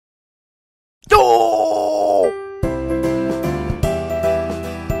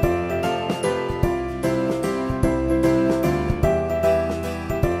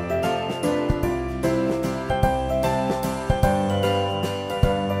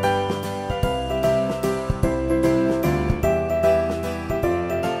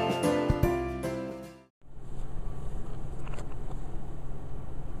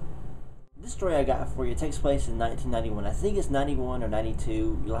I got for you takes place in 1991. I think it's 91 or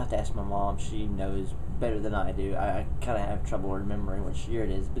 92. You'll have to ask my mom. She knows better than I do. I kind of have trouble remembering which year it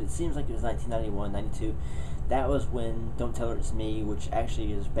is, but it seems like it was 1991, 92. That was when Don't Tell Her It's Me, which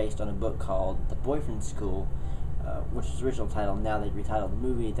actually is based on a book called The Boyfriend School, which is the original title. Now they retitled the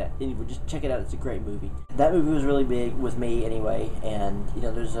movie. That anyway, just check it out. It's a great movie. That movie was really big with me anyway, and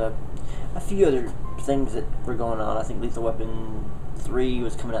there's a few other things that were going on. I think Lethal Weapon 3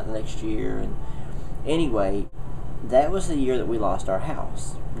 was coming out the next year, and anyway, that was the year that we lost our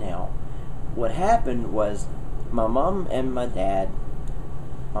house. Now, what happened was my mom and my dad,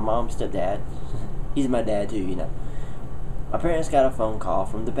 my mom's stepdad, he's my dad too, my parents got a phone call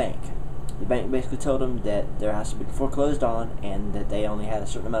from the bank. The bank basically told them that their house had been foreclosed on and that they only had a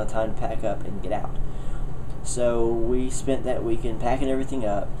certain amount of time to pack up and get out. So we spent that weekend packing everything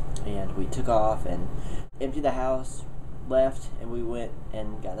up, and we took off and emptied the house, left, and we went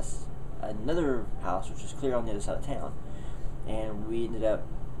and got us another house which was clear on the other side of town, and we ended up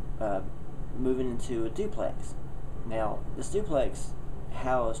moving into a duplex. Now, this duplex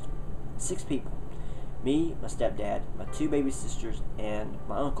housed 6 people: me, my stepdad, my 2 baby sisters, and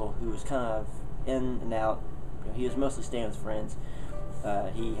my uncle, who was kind of in and out. He was mostly staying with friends.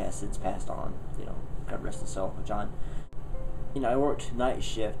 He has since passed on, God rest his soul, John. I worked night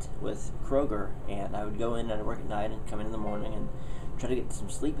shift with Kroger, and I would go in and I'd work at night and come in the morning and try to get some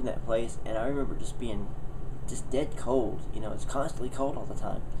sleep in that place. And I remember just being dead cold. It's constantly cold all the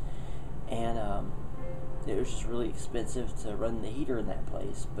time, and it was just really expensive to run the heater in that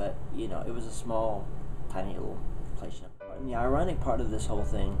place. But it was a small, tiny little place. And the ironic part of this whole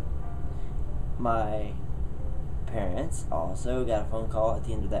thing, my parents also got a phone call at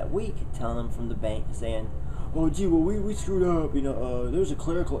the end of that week telling them from the bank saying, "Oh, gee, well, we screwed up. There was a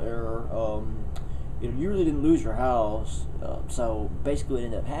clerical error. You really didn't lose your house." So basically, what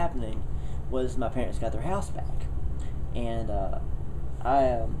ended up happening was my parents got their house back, and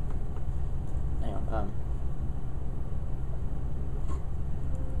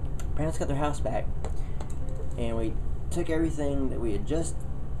parents got their house back, and we took everything that we had just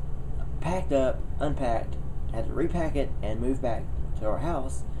packed up, unpacked, had to repack it, and move back to our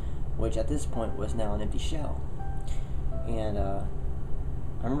house, which at this point was now an empty shell. And I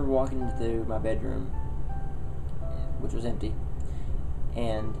remember walking into my bedroom, which was empty,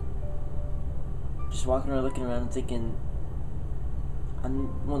 and just walking around, looking around, and thinking,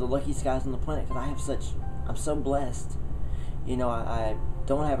 I'm one of the luckiest guys on the planet because I'm so blessed. I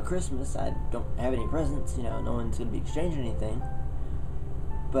don't have a Christmas, I don't have any presents, no one's going to be exchanging anything,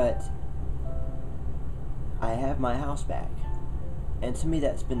 but I have my house back. And to me,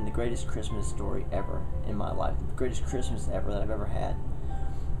 that's been the greatest Christmas story ever in my life, the greatest Christmas ever that I've ever had.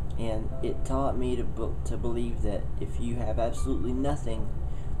 And it taught me to believe that if you have absolutely nothing,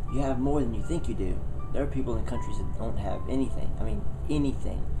 you have more than you think you do. There are people in countries that don't have anything. I mean,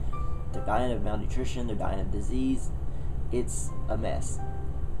 anything. They're dying of malnutrition, they're dying of disease. It's a mess.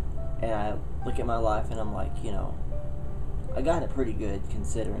 And I look at my life and I'm like, I got it pretty good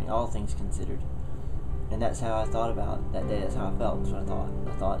considering, all things considered. And that's how I thought about that day. That's how I felt. That's what I thought.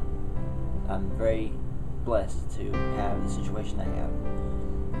 I thought I'm very blessed to have the situation I have.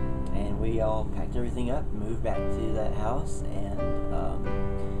 And we all packed everything up, moved back to that house, and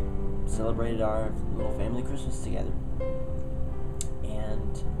celebrated our little family Christmas together.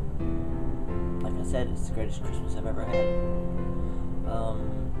 And like I said, it's the greatest Christmas I've ever had.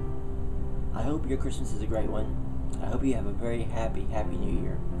 I hope your Christmas is a great one. I hope you have a very happy New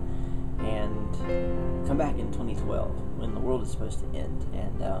Year. And come back in 2012 when the world is supposed to end,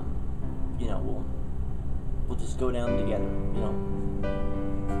 and we'll just go down together.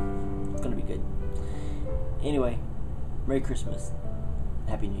 It's gonna be good. Anyway, Merry Christmas,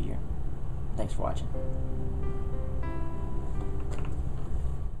 Happy New Year. Thanks for watching.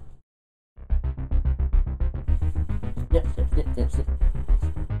 Yep.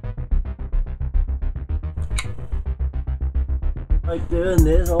 Like doing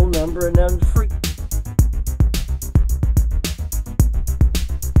this whole number and I'm free.